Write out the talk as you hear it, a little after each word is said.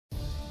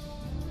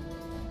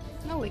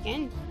we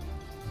can.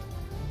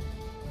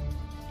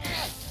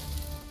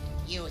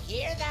 You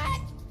hear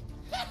that?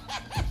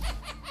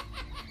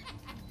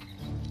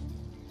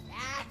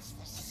 That's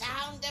the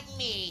sound of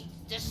me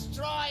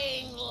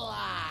destroying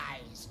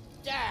lies.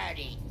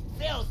 Dirty,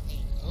 filthy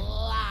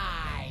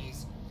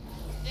lies.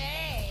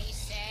 They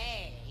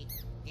say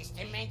this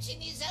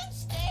dimension is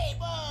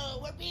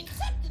unstable. We're being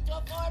sucked into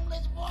a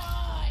formless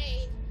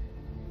void.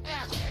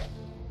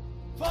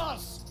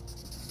 False.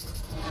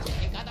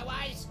 Think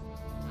otherwise?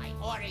 I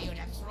order you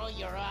to throw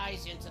your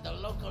eyes into the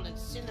local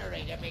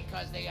incinerator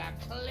because they are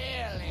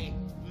clearly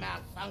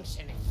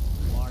malfunctioning.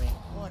 More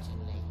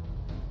importantly,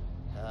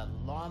 the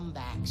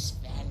Lombax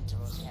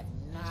Spandrels have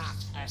not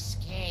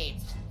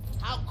escaped.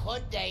 How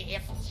could they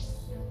if...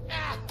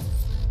 I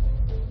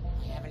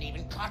haven't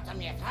even caught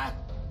them yet, huh?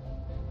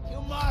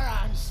 You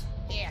morons!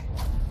 Here.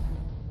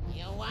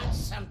 You want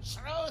some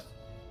truth?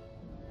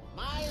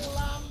 My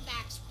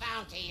Lombax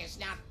bounty is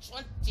now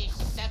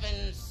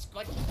 27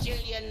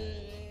 squadrillion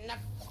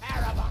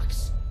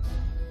Farabucks.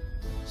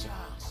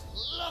 Just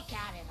look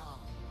at it all.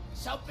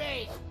 So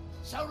big,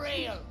 so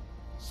real,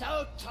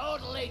 so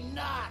totally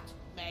not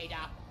made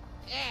up.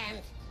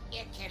 And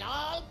it can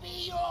all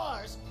be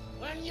yours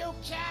when you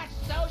catch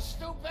those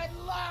stupid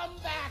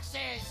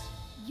Lombaxes!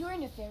 Your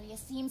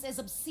nefarious seems as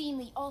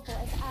obscenely awful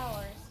as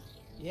ours.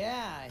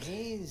 Yeah,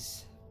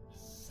 he's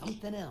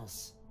something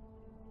else.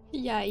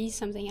 Yeah, he's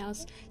something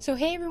else. So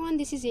hey everyone,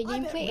 this is a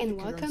gameplay and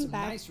welcome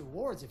back nice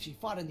rewards if she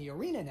fought in the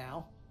arena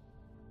now.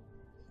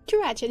 to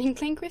Ratchet and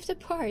Clank Rift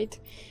Apart.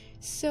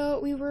 So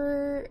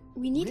where did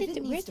we need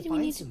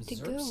to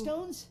go?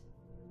 Stones?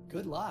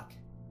 Good luck.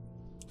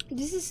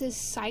 This is a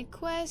side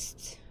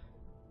quest.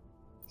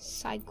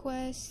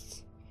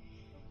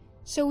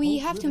 So we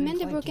have to mend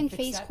the broken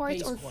phase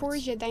quartz or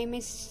forge a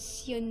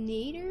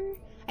dimensionator.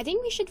 I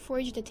think we should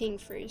forge the thing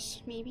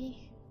first, maybe.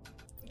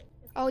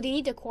 Oh, they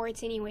need the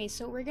quartz anyway,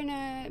 so we're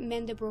gonna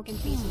mend the broken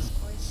phases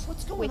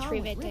quartz with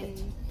Rivet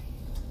and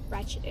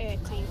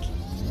Ratchet, Clank.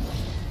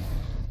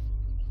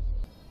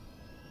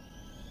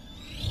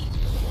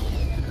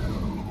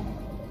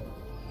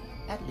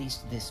 At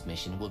least this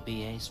mission will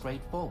be a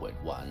straightforward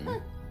one. Huh.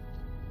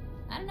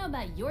 I don't know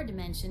about your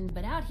dimension,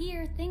 but out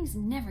here, things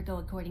never go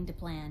according to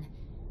plan.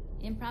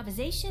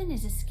 Improvisation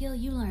is a skill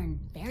you learn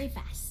very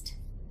fast.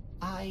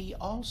 I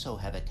also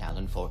have a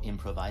talent for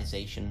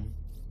improvisation.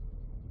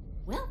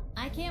 Well,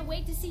 I can't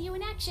wait to see you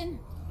in action.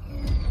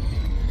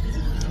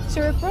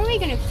 So we're probably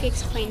gonna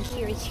fix Clank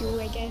here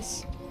too, I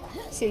guess.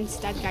 Since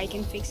that guy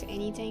can fix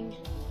anything.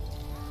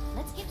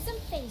 Let's get some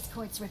phase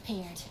quartz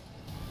repaired.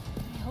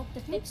 I hope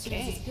the fixer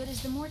is as good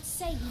as the Morts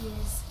say he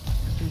is.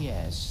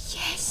 Yes.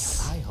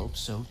 Yes! I hope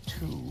so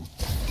too.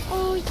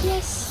 Oh,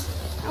 yes!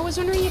 I was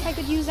wondering if I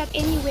could use that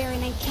anywhere,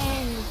 and I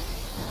can.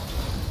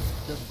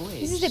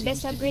 This is the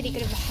best upgrade they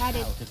could have had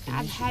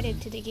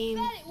it to the game.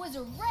 Bet it was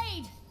a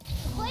raid!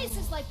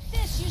 Places like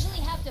this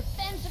usually have to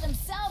fend for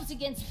themselves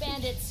against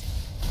bandits.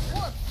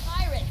 Or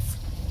pirates.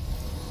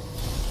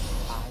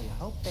 I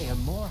hope they are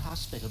more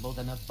hospitable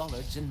than the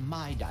Bullards in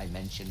my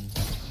dimension.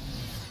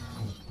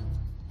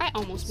 I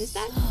almost missed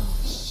that.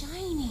 So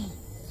shiny.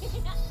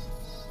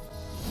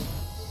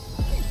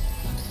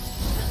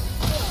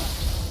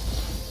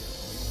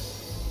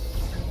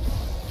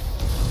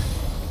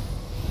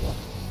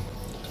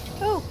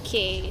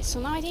 Okay, so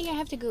now I think I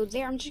have to go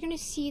there. I'm just gonna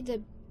see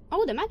the...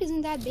 Oh, the map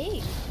isn't that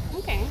big.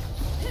 Okay.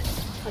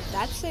 But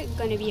that's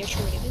gonna be a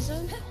short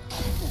episode.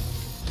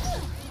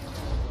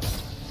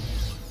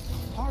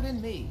 Pardon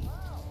me.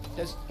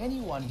 Does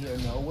anyone here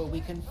know where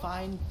we can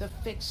find the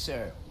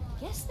FIXER?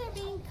 Guess they're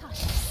being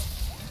cautious.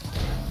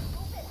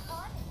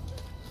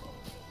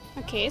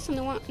 Okay, so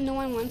no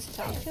one wants to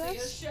talk to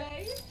us.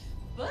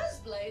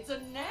 Buzzblades are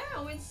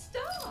now in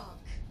stock.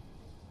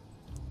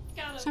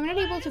 So I'm not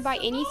able to buy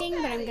anything,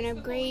 but I'm gonna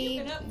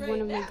upgrade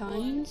one of my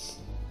guns.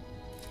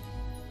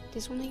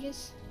 This one, I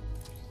guess.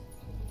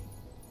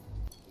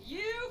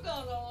 You're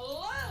gonna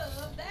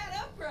love that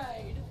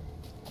upgrade.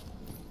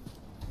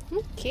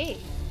 Okay.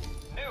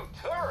 New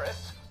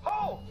tourists?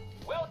 Oh,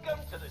 welcome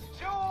to the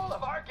jewel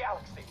of our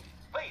galaxy.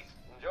 Please,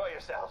 enjoy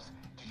yourselves.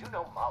 Do you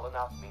know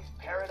Molinoff means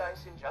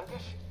paradise in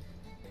Junkish?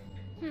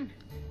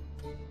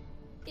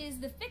 Is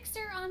the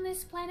fixer on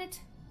this planet?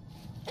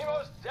 He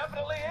most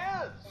definitely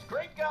is.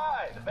 Great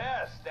guy, the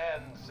best,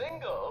 and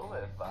single,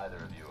 if either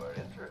of you are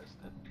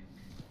interested.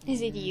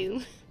 Is it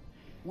you?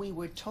 We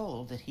were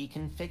told that he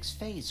can fix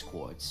phase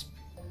quartz.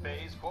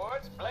 Phase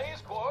quartz,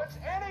 blaze quartz,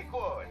 any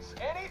quartz,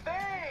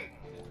 anything!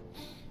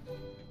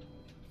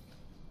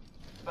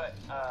 But,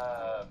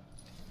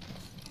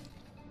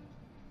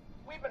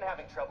 we've been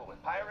having trouble with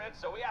pirates,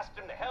 so we asked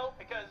him to help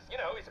because, you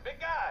know, he's a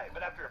big guy.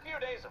 But after a few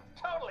days of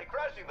totally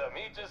crushing them,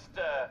 he just,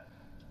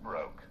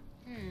 broke.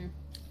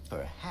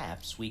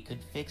 Perhaps we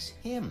could fix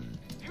him.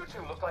 You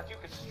two look like you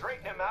could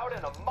straighten him out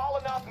in a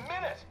Molinoff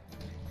minute.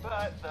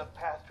 But the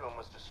path to him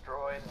was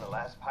destroyed in the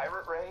last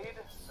pirate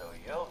raid, so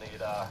you'll need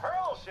a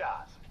hurl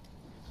shot.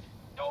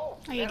 Oh,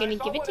 Are you gonna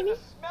give it to me? The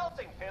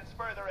smelting pits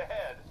further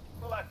ahead.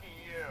 Lucky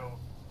you.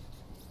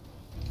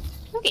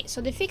 Okay,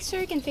 so the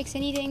fixer can fix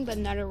anything but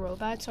not a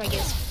robot, so I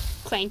guess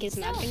Clank is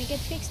not gonna get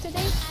fixed today.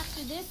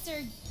 After this,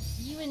 are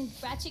you and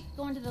Ratchet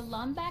going to the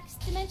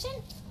Lombax dimension?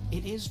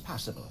 It is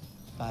possible,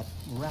 but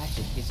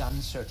Ratchet is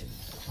uncertain.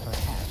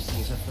 Perhaps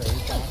he is afraid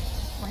that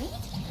Afraid?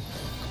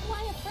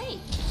 Why afraid?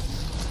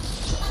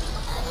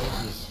 it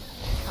is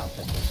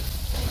complicated.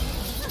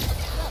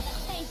 Well,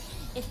 hey,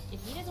 if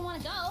he doesn't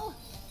want to go,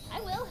 I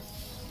will.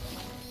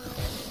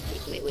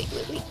 Wait. I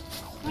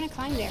wanna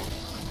climb there.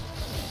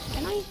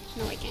 Can I?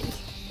 No, I can't.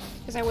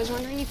 Because I was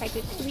wondering if I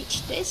could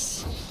reach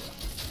this.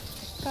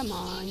 Come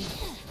on.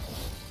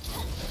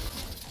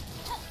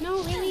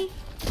 No, really?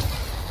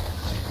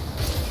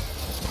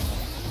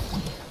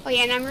 Oh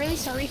yeah, and I'm really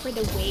sorry for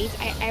the wait.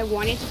 I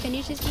wanted to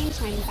finish this game,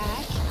 so I'm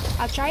back.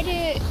 I'll try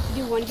to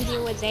do one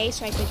video a day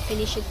so I could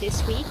finish it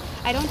this week.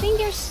 I don't think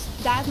there's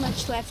that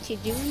much left to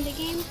do in the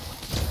game.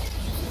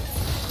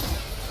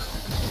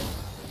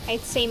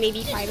 I'd say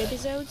maybe 5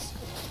 episodes.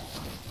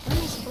 Where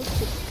am I supposed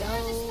to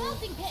go?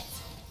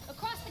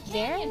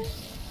 There?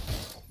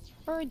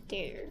 Or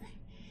there?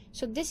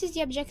 So this is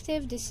the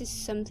objective, this is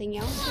something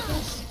else, I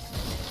guess.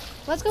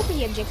 Let's go for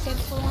the objective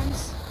for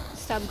once.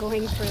 Stop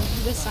going for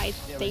the side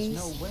There things.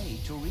 is no way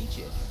to reach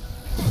it.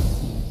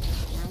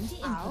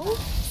 Ow.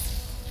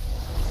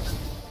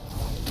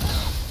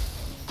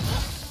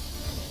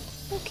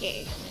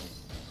 Okay.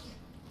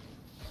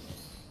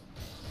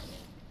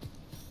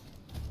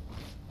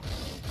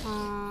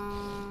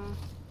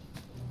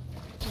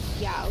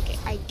 Yeah, okay,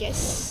 I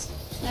guess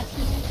left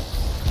here.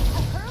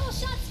 A hurl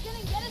shot's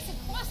gonna get us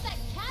across that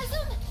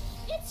chasm?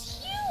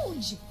 It's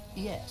huge!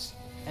 Yes,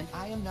 and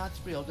I am not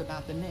thrilled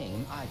about the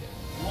name either.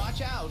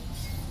 Watch out!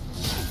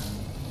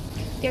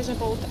 There's a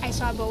bolt. I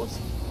saw a bolt.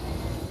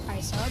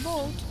 I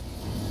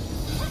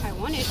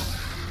want it.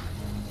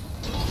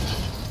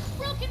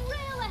 Broken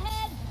rail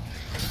ahead!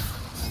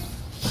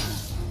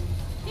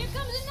 Here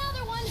comes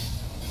another one!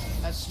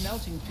 A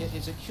smelting pit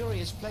is a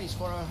curious place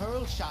for a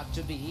hurl shot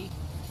to be.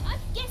 I'm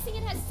guessing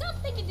it has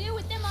something to do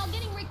with them all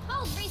getting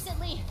recalled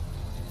recently.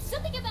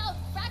 Something about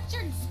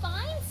fractured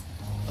spines?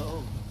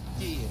 Oh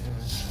dear.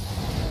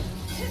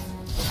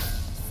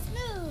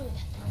 Smooth.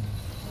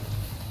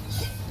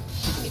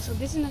 Okay, so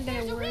this is not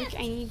gonna work.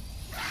 I need...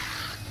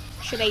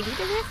 Should I do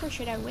the riff or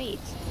should I wait?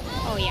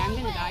 Oh yeah, I'm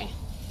gonna die.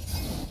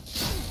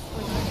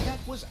 That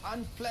was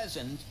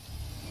unpleasant.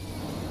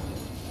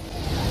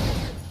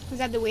 Is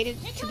that the way to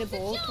the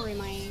bolt, or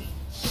am I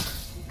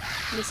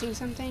missing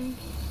something?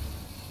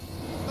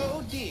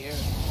 Oh dear.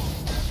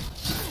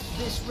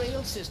 This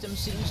rail system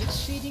seems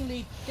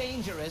exceedingly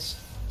dangerous.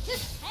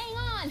 Just hang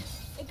on.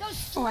 It goes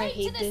Oh, I straight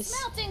hate to the this.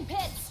 smelting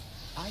pits.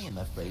 I am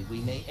afraid we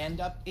may end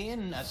up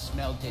in a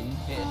smelting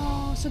pit.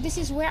 Oh, so this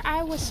is where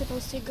I was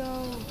supposed to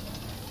go.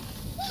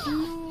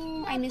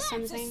 No, I missed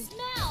That's something. a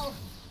smell.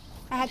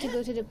 I had to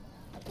go to the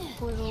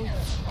portal.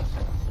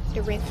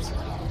 The rift.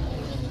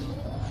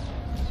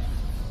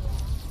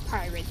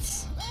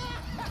 Pirates.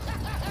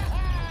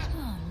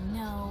 Oh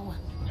no.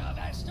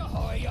 That's the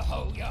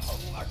ho-yo-ho,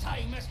 our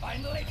time has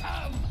finally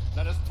come.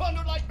 Let us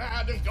plunder like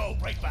mad and go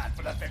break bad,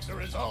 for the fixer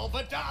is all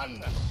but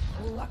done.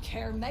 Look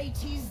here,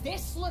 mateys,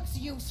 this looks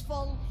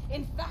useful.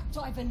 In fact,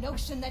 I've a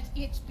notion that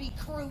it be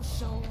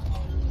crucial.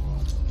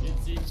 It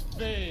seems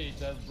fate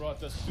has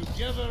brought us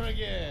together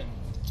again,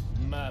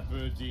 ma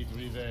petite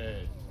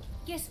rivette.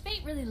 Guess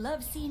fate really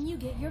loves seeing you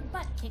get your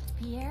butt kicked,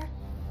 Pierre.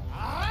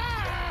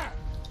 Ah!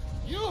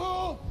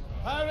 Yoo-hoo!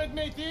 Pirate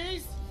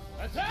mateys!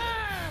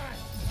 Attack!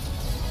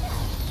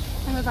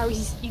 I love how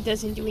he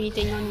doesn't do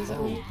anything on his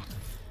own.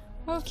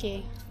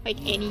 Okay, like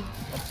any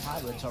The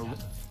pirates are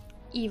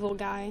evil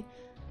guy.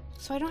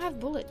 So I don't have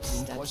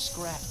bullets. for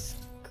scrap. That's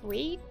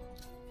great.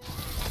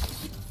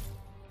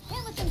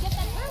 Can't let them get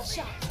that hurl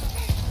shot.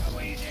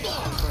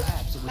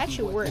 Perhaps it would That be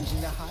should worth work. using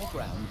the high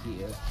ground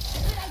here.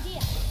 Good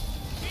idea.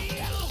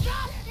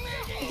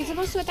 If it's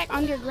supposed to attack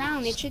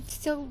underground, it should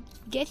still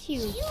get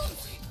you. We're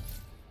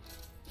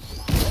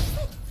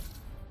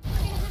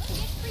gonna have to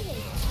get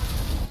creative.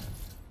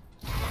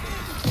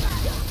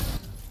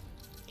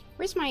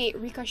 Where's my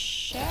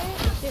ricochet?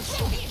 This.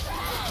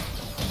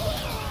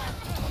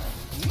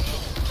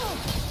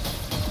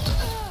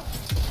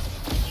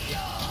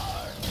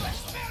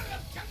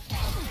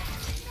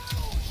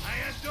 I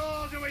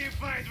adore the way you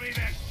fight,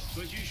 Rivette,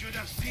 but you should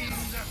have seen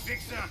the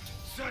fixer.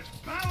 Such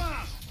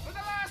power! For the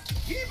last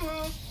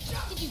people!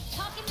 Did you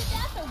talk him to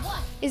death or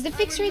what? Is the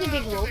fixer the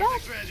big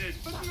robot? Credit,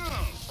 but no.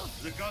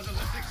 The cause of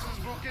the fixer's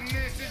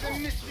brokenness is a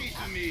mystery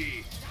to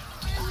me.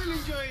 I will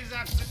enjoy his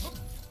absence.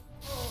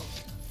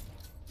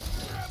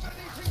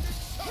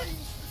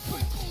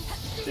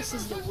 This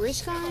is the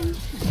worst gun.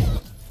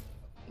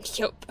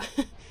 Yup.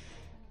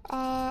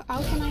 How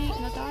can I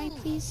not die,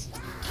 please?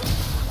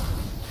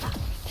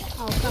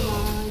 Oh, come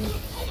on.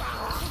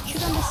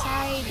 Shoot on the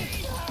side.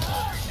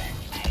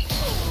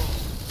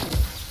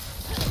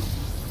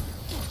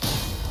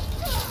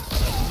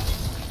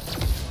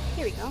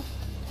 Here we go.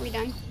 We're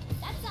done.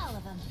 That's all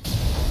of them.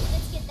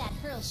 Let's get that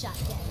hurl shot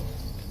done.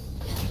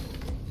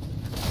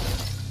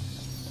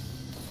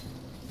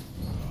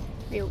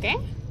 Are you okay?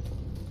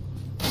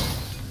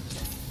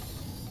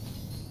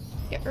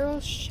 The Earl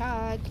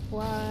shot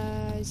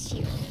was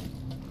here.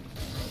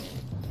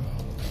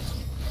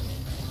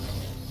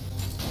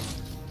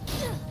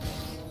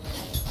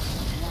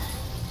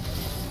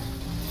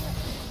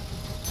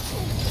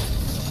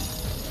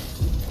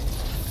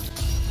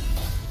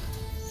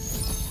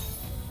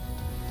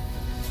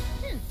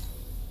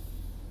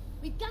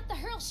 We've got the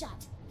hurl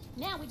shot.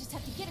 Now we just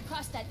have to get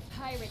across that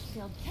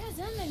pirate-filled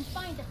chasm and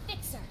find the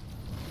fixer.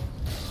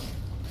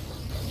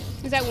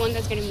 Is that one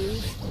that's gonna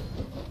move?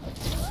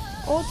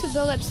 Oh, to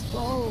build up.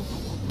 Oh.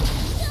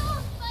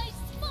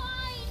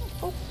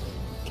 Oh.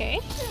 Okay.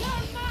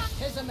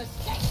 Tis a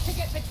mistake to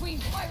get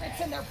between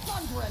pirates and their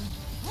plundering.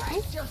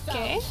 Brace yourself.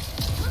 Okay.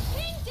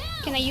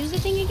 Can I use the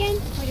thing again?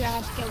 Or do I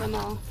have to kill them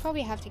all?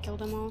 Probably have to kill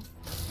them all.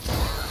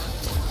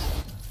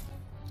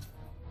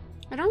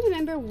 I don't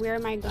remember where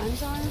my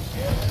guns are.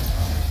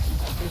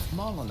 If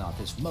Molotov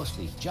is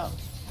mostly junk,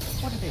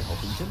 what are they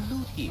hoping to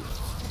loot here?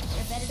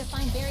 They're better to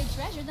find buried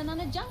treasure than on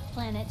a junk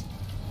planet.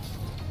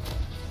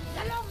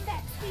 The long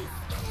neck be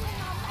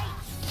stealing our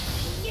mates.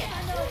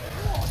 Never know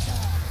water.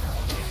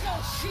 So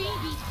she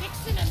be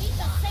fixing to meet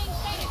the same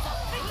fate as a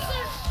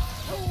fixer?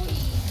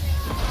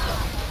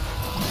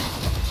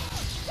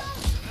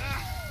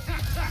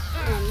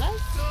 Unless.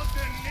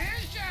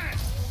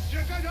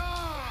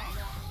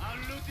 Our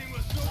looting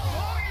was so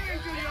boring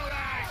into your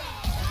eyes.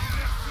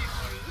 Let's see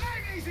for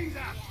lighting things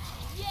up.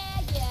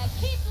 Yeah,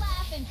 keep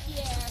laughing,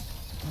 Pierre.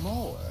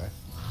 More?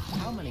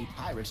 How many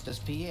pirates does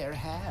Pierre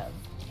have?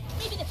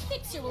 Maybe the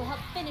fixer will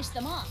help finish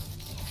them off.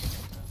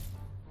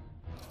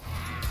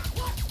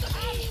 What's the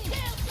deal?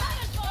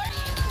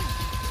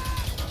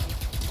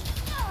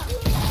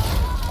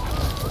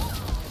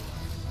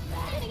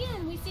 Then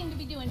again, we seem to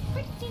be doing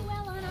pretty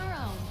well on our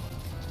own.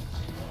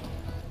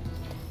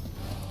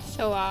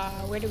 So,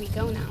 where do we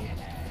go now?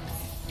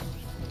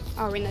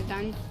 Oh, we're not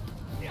done.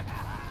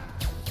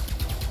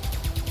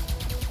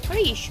 What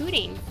are you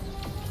shooting?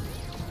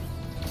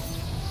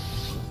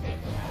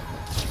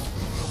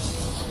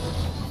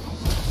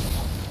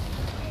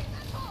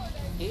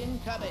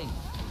 Incoming!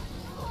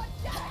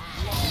 Your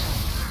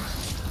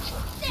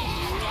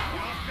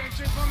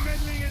penchant for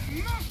meddling is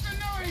most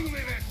annoying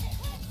with it.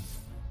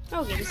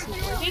 Okay, this is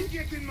not working.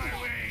 Get in my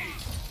way.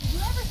 You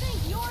ever think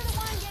you're the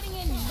one getting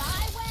in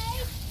my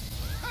way?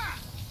 Ha!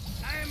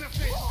 I am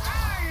afraid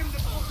I am the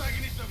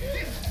protagonist of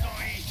this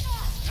story.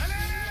 And I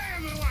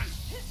am the one.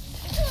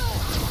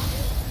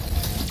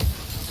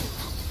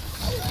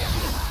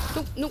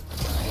 Nope, nope.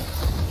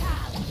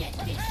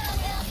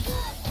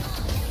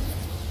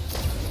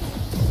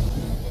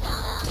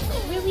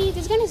 Really?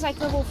 This gun is like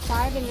level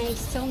 5 and I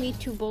still need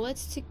 2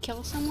 bullets to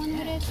kill someone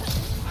with it?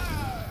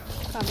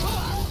 Come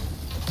on.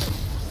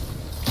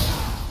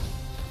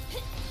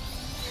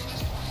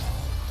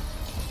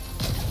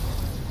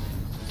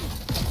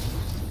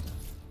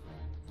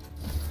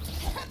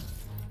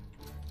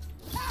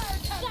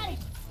 Got it!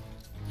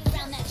 Get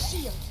around that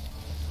shield.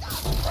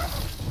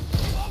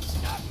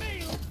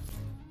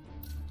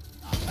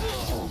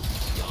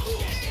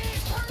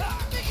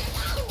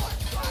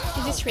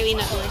 Is this really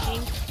not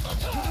working?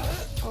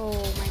 Oh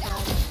my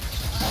god.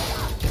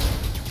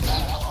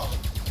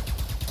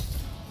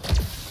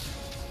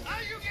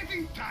 Are you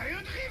getting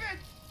tired, Rivet?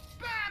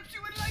 Perhaps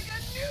you would like a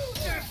new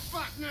death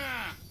partner.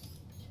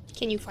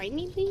 Can you fight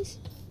me, please?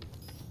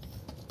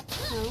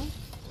 No?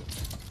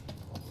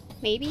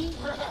 Maybe?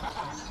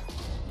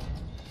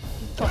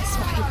 Boss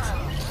fight.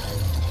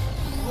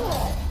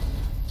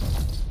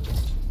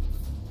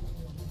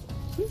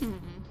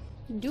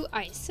 Do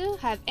I still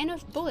have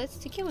enough bullets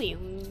to kill you?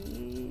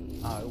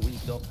 Are we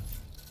going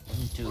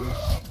to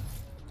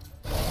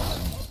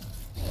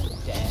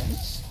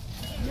dance?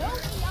 No, we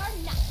are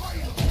not.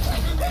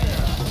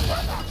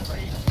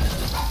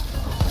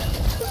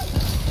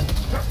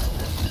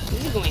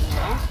 This is going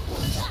well.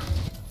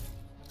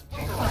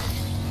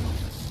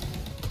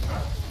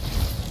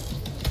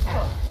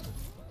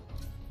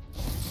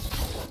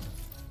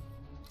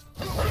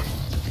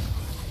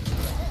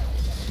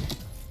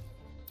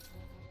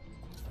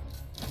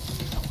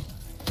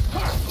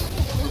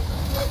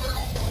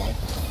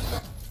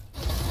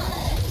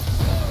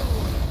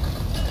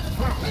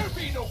 There'll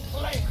be no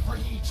Clank for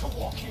ye to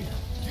walk in.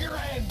 Your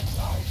end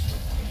lies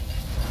with me.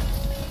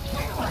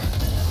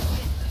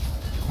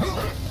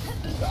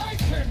 I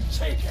can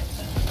take it.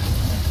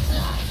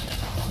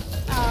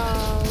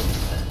 Oh.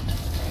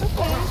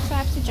 Okay, so I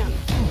have to jump.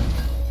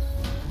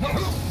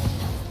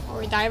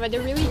 Or dive at the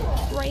really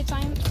right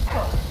time.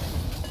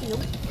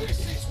 Nope. This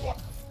is what.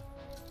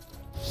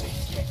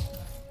 See it.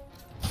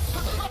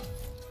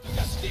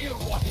 You steal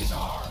what is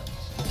ours.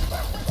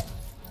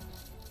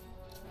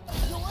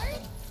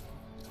 Yours?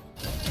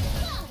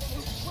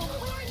 We're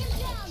wearing him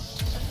down.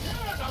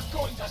 You're not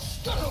going to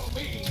scuttle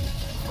me.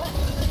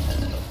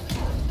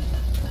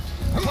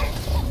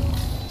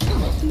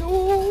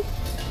 No.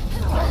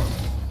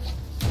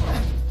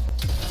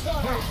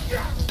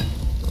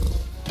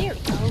 There we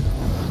go.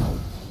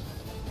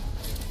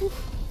 Oof.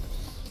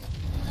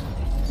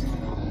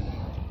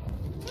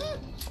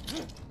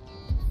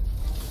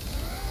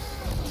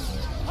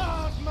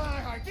 How's my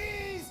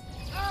ideas?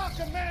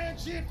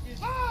 ship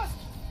is lost!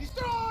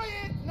 Destroy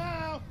it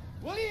now!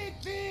 Will it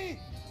be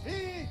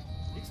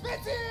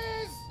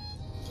expenses?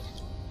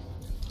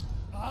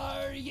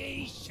 Are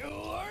ye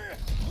sure?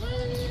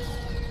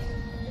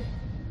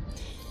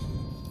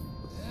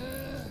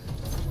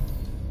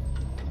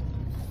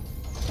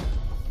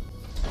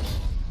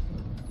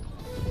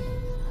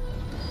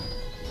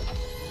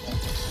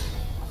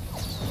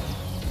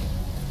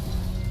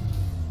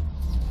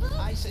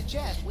 I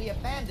suggest we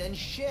abandon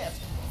ship.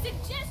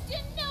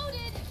 Suggestion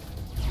noted!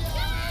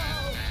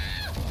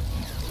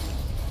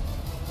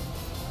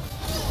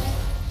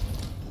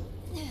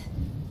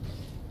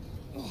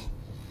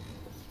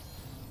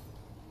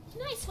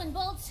 Nice one,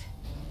 Bolts.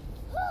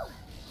 Whew.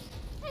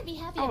 I'd be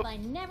happy if I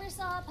never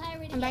saw a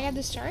pirate again. I'm back at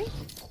the start?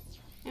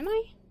 Am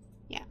I?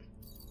 Yeah.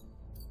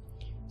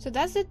 So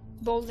that's the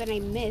bolt that I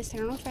missed. I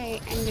don't know if I'm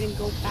gonna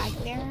go back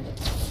there.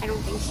 I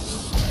don't think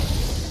so.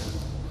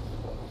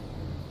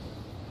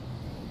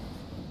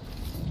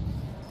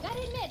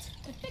 Gotta admit,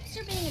 the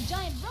Fixer being a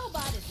giant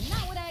robot is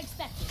not what I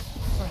expected.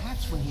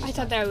 Perhaps when he I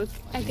thought that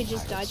I could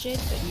just dodge it,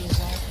 but he is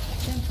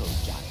a gentle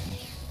giant.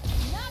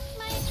 Not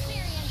my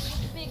experience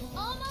with the big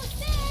almost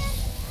there.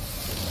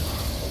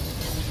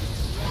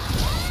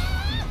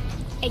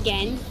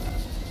 again.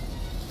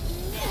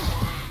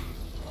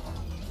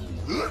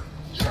 You're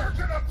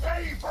gonna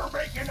pay for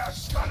making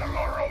us scuttle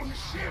our own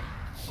ship!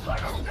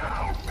 Let 'em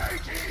down,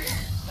 matey!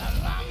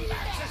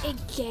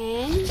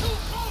 Again?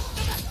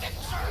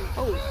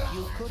 Oh.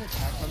 You could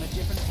attack from a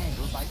different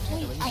angle by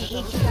tethering. I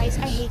hate you guys,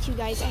 I hate you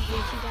guys, I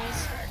hate you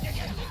guys.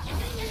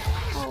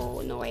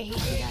 Oh no, I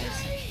hate you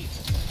guys.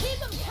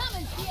 Keep 'em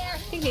coming, Pierre. I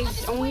think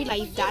there's only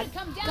like that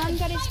gun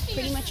that is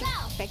pretty much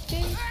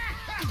effective.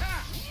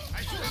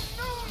 I should have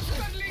known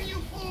scuttling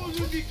you fools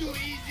would be too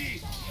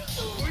easy.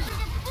 We're just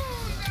a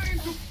fool trying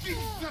to fix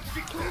the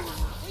fixer.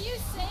 Were you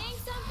saying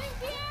something,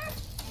 Pierre?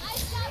 I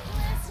stopped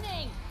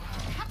listening.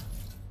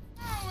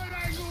 How would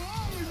I go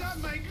home without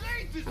my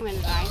greatest? I'm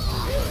gonna die.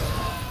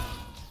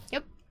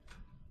 Yep.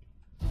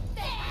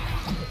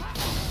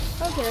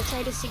 Okay, let's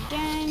try this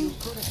again. You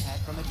could attack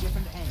from a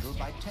different angle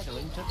by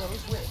tethering to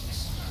those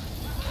ribs.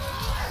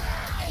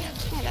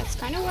 Yeah, that's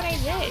kind of what I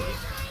did.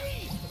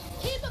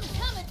 Keep 'em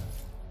coming,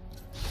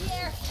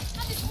 Pierre.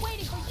 I'm just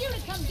waiting for you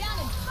to come down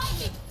and fight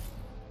me.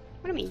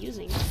 What am I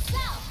using?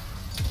 South.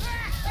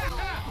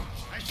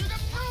 I should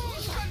have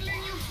known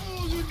scuttling you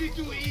fools would be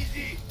too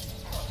easy.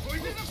 We're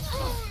just a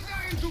fool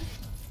trying to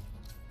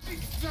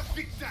fix the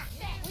fixer.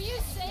 Were you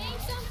saying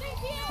something,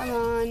 Pierre? Come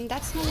on,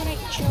 that's not what I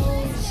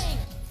chose.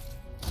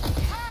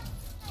 How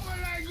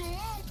will I go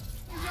home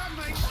without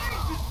my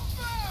greatest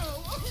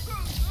foe?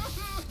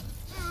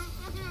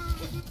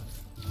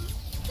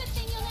 Good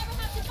thing you'll never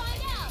have to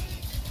find out.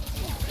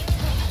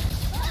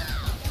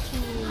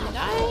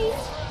 Die.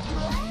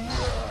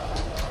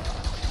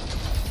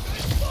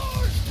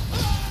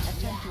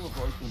 Attempt to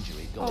avoid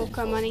injury going Oh,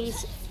 come on, I need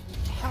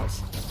health.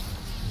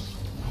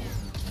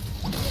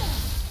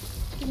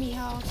 Give me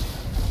health.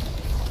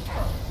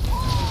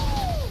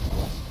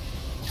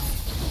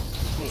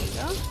 There you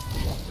go.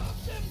 Stop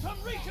them from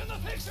reaching the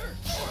fixer,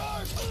 or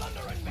our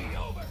plundering me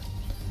over!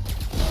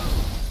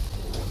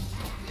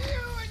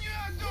 You and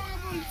your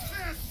adorable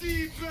sassy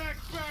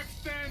backpack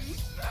stand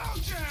no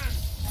chance!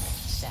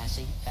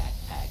 Sassy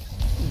backpack.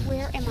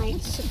 Where am I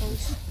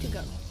supposed to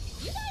go?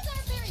 You guys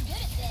aren't very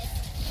good at this.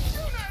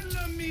 Do not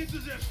lump me into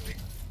the fix.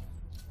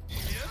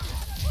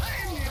 I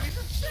am nearly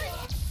the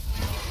same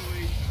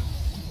situation.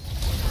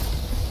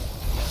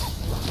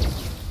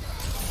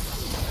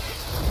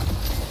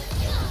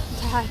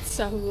 That's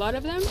a lot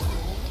of them.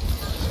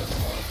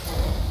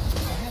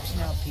 Perhaps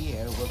now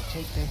Pierre will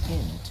take the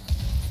hint.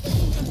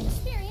 From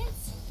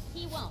experience,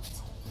 he won't.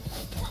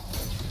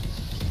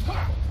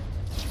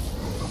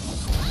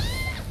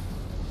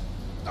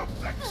 The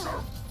fixer!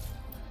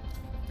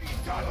 He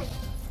got us!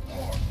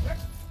 More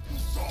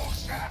soul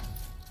shaft!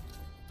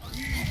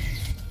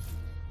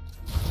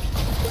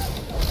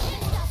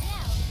 Stop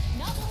now.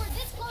 Not when we're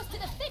this close to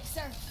the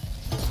Fixer.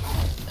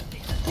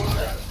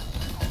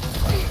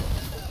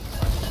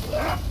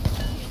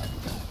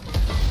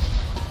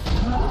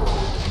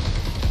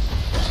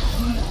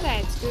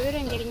 That's good.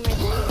 I'm getting my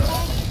bullet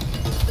back.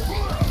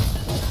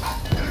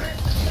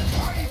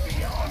 I the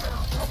honor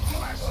to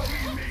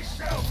blaspheme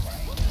myself!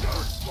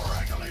 You're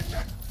scraggling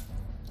that!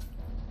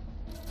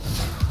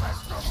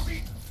 Rest of me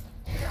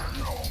here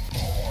no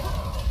more!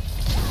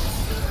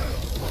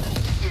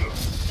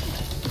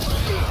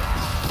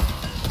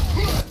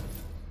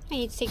 I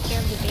need to take care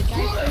of the big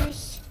guy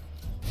first.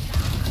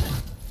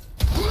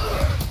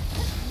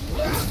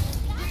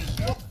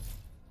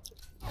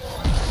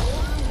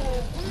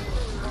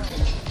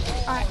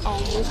 I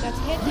almost got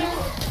hit there.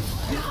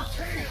 Your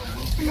tail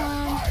will be a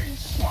fine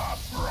swab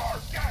for our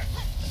gang!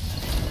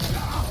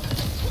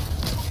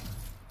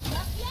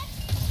 Up yet?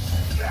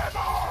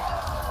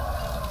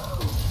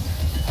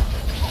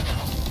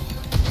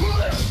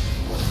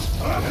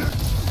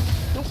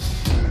 Nope.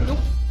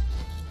 Nope.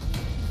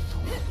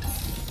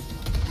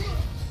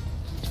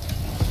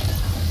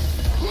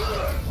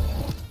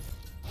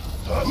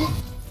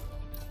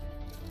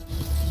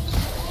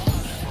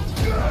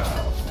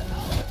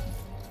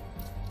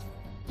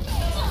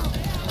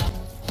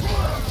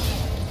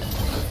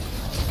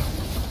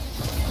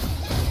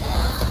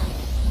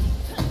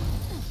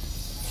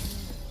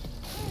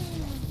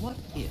 What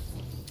if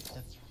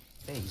the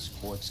face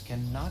quartz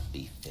cannot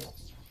be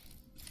fixed?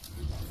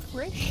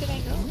 Where should I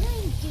go?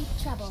 We're in deep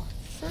trouble.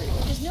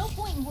 There's no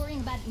point in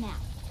worrying about it now.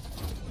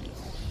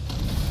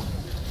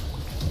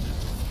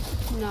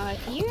 Not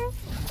here?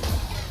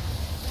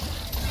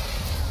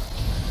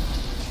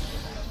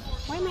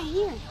 Why am I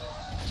here?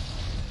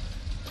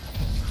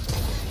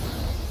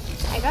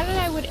 I thought that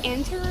I would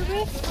enter a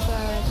rift,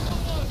 but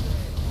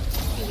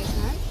I guess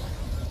not.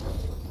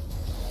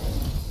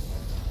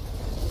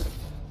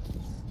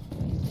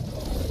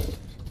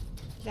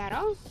 Is that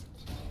all?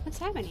 What's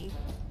happening?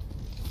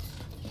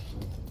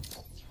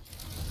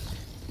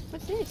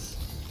 What's this?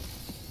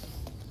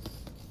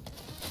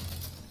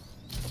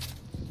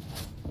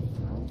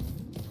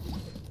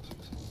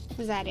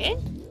 Was that it?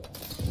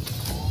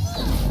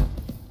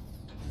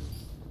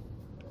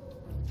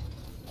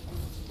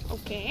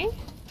 Okay.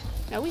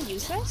 That was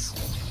useless.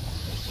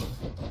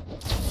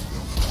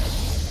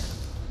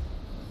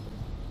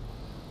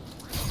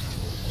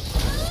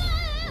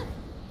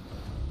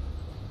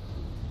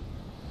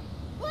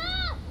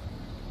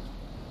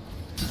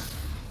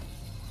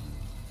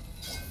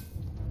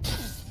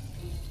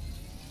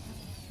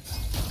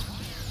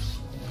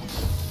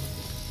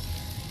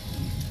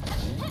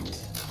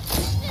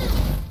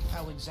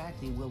 How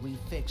exactly will we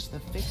fix the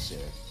fixer?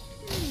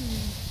 I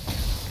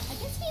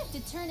guess we have to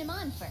turn him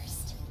on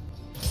first.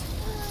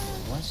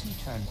 Was he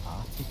turned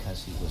off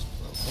because he was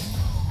broken?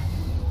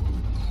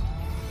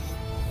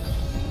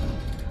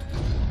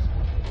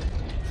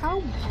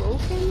 How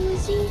broken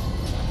was he?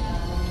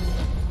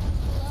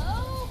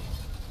 Hello?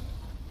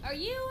 Are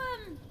you,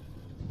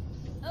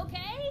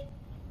 okay?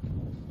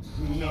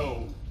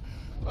 No.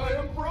 I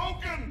am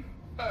broken,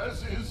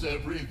 as is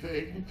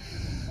everything.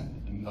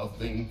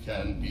 Nothing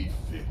can be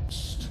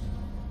fixed.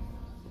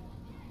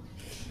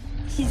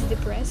 He's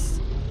depressed.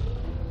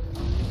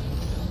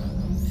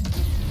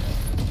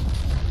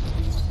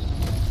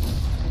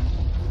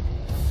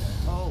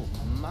 Oh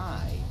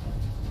my.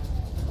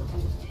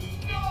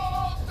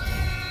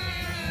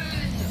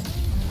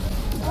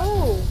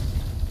 Oh.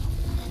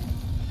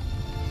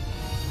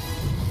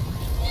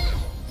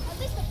 At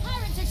least the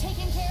pirates are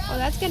taken care Oh, of.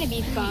 that's gonna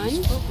be fun.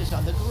 Please focus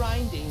on the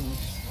grinding.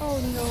 Oh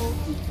no.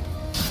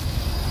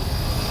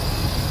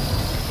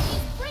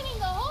 He's bringing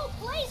the whole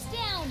place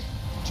down.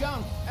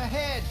 Junk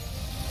ahead.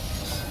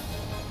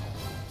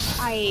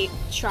 I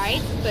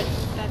tried, but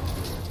that...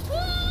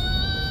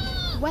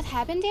 What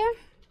happened there?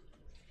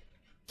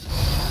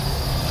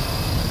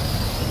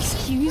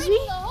 Excuse me?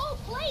 Bringing the whole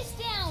place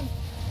down.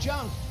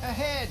 Junk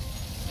ahead.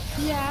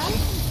 Yeah?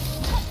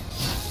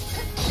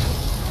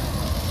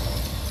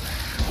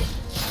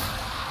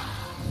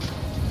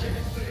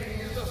 Fixing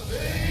is a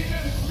vague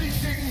and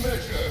fleeting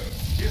measure.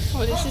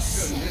 Oh, this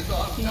Destruction is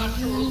our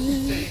natural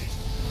state.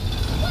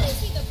 What is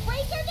he, the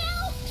breaker now?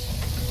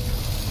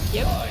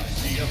 Yep. I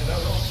see a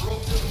fellow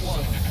broken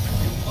one.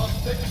 You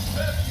must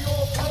accept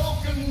your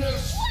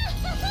brokenness.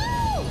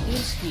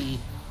 Is he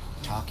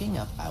talking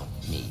about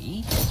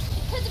me?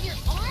 Because of your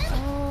arm?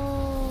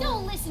 Oh.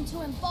 Don't listen to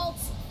him,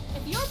 Bolts.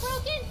 If you're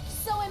broken,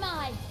 so am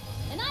I.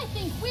 And I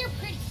think we're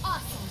pretty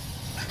awesome.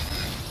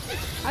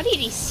 How did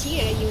he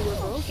see that you were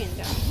broken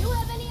though? You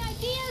have any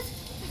ideas?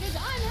 Because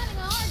I'm having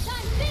a hard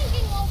time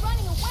thinking while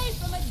running away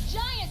from a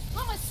giant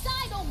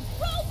homicidal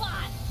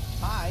robot.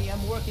 I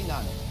am working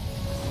on it.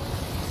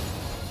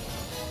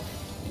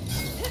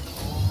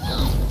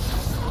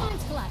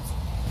 Lines collapse.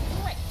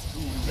 Great.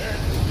 Men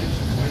wish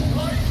to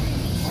enlighten.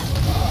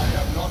 I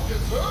am not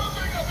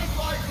deserving of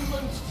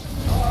enlightenment.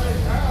 I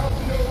have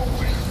no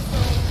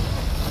wisdom.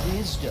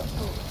 Wisdom.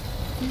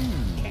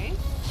 Okay.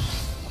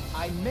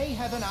 I may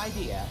have an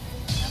idea.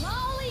 I'm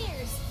all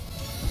ears.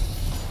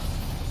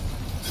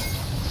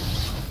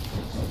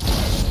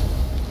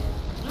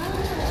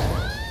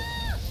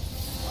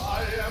 I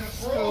am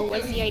broken. So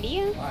what's the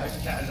idea? I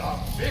cannot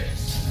fix.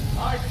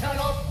 I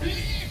cannot be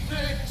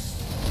fixed.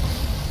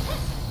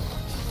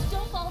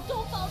 Don't fall,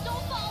 don't fall,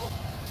 don't fall.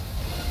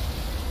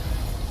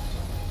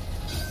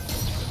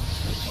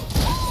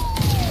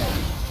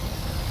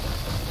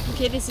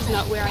 Okay, this is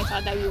not where I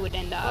thought that we would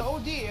end up. Oh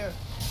dear.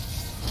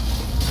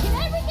 Can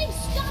everything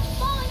stop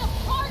falling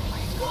apart,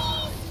 please?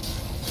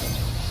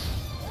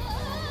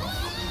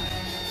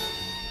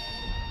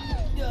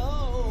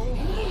 No.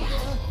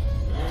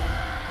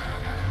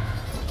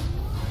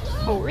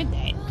 Oh, we're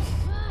dead.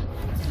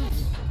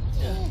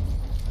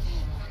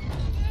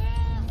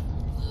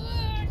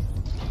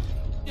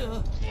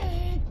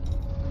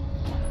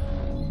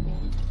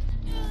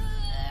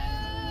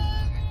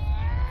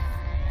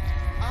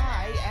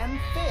 I am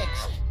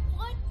fixed.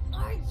 What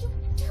are you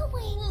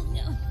doing?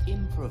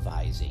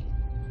 Improvising.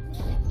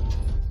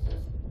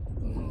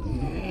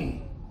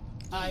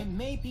 I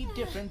may be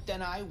different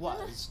than I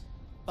was,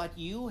 but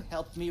you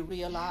helped me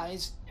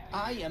realize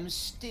I am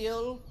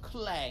still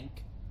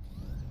Clank.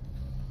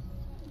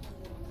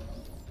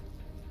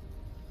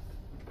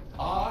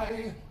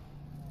 I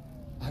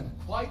am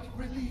quite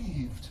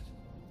relieved.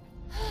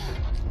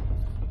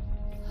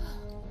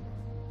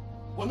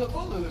 When the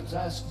bullets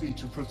asked me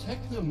to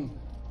protect them,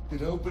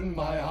 It opened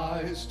my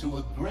eyes to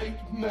a great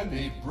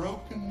many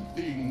broken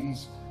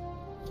things.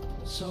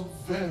 So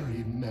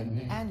very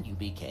many. And you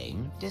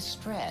became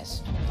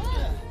distressed.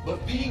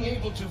 But being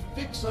able to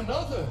fix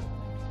another,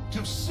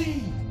 to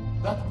see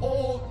that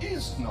all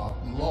is not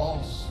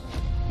lost.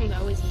 Well,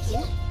 that was easy.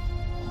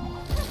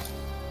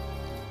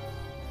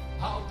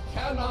 How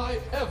can I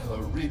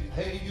ever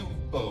repay you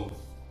both?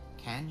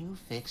 Can you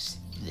fix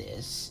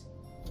this?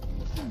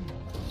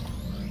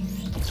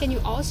 Can you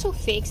also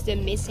fix the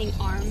missing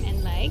arm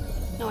and leg?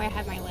 No, I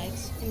have my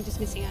legs. I'm just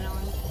missing an arm.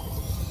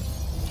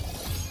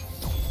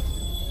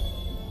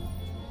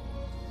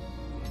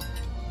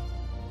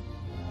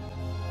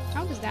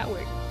 How does that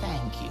work?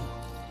 Thank you.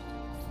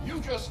 You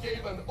just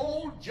gave an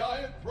old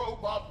giant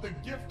robot the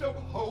gift of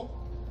hope.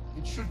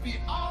 It should be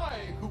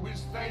I who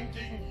is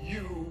thanking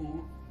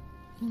you.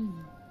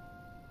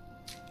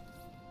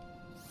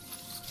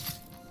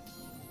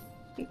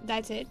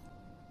 That's it.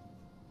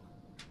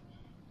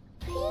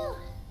 Phew.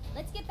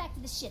 Let's get back to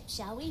the ship,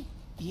 shall we?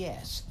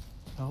 Yes.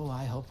 Oh,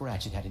 I hope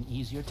Ratchet had an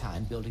easier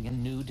time building a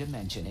new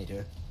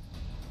Dimensionator.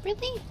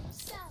 Really?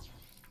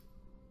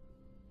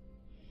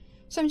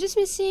 So I'm just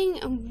missing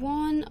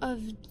one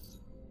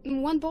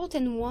bolt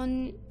and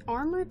one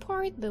armor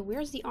part, but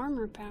where's the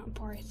armor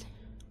part?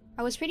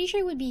 I was pretty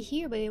sure it would be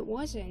here, but it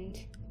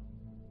wasn't.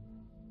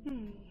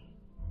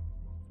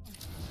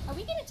 Are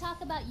we gonna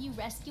talk about you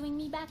rescuing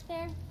me back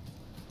there?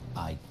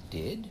 I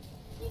did?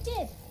 You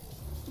did.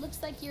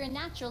 Looks like you're a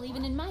natural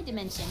even in my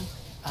dimension.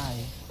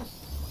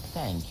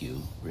 Thank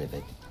you,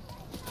 Rivet.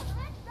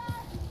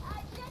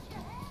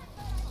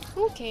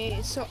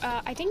 Okay, so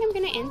I think I'm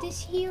gonna end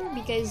this here,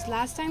 because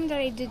last time that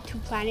I did 2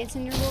 planets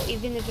in a row,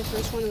 even if the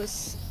first one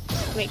was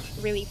like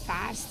really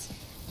fast,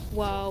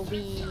 well,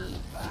 the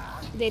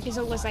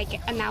episode was like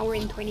 1 hour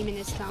and 20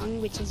 minutes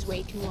long, which is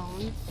way too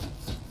long.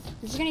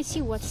 I'm just gonna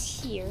see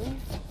what's here.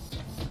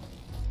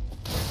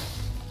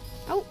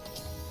 Oh,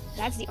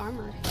 that's the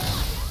armor.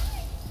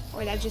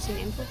 Or that's just an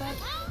info bug.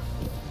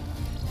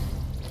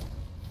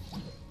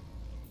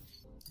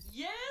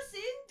 Yes,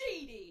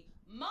 indeedy.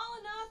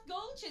 Molinoth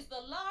Gulch is the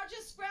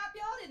largest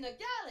scrapyard in the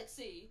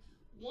galaxy.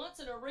 Once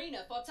an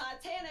arena for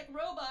titanic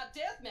robot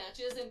death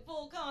matches and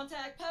full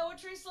contact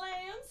poetry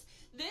slams,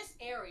 this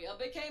area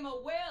became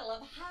a well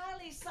of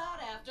highly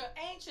sought after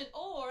ancient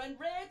ore and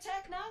rare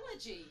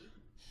technology.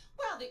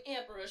 While the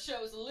Emperor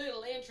shows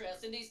little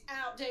interest in these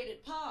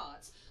outdated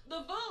parts,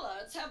 the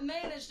Vullards have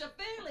managed a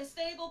fairly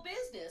stable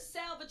business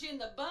salvaging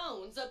the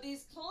bones of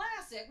these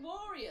classic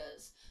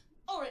warriors.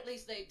 Or at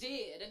least they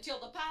did, until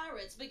the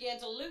pirates began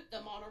to loot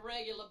them on a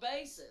regular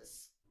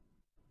basis.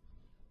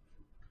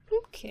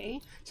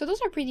 Okay, so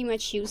those are pretty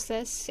much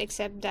useless,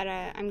 except that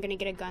I'm gonna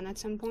get a gun at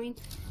some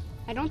point.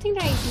 I don't think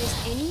that I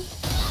missed any,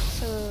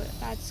 so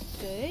that's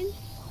good.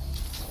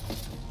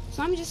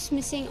 So I'm just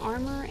missing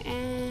armor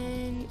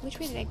and... which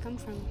way did I come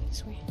from?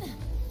 This way.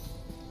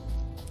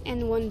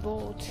 And 1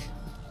 bolt,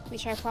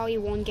 which I probably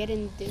won't get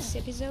in this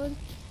episode.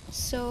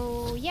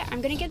 So yeah, I'm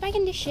gonna get back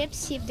in the ship,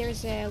 see if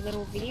there's a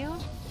little video,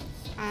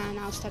 and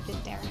I'll stop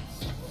it there.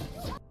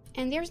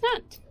 And there's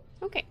not.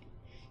 Okay.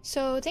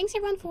 So thanks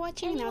everyone for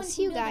watching, and I'll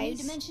see you guys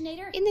in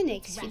the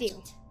next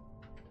video.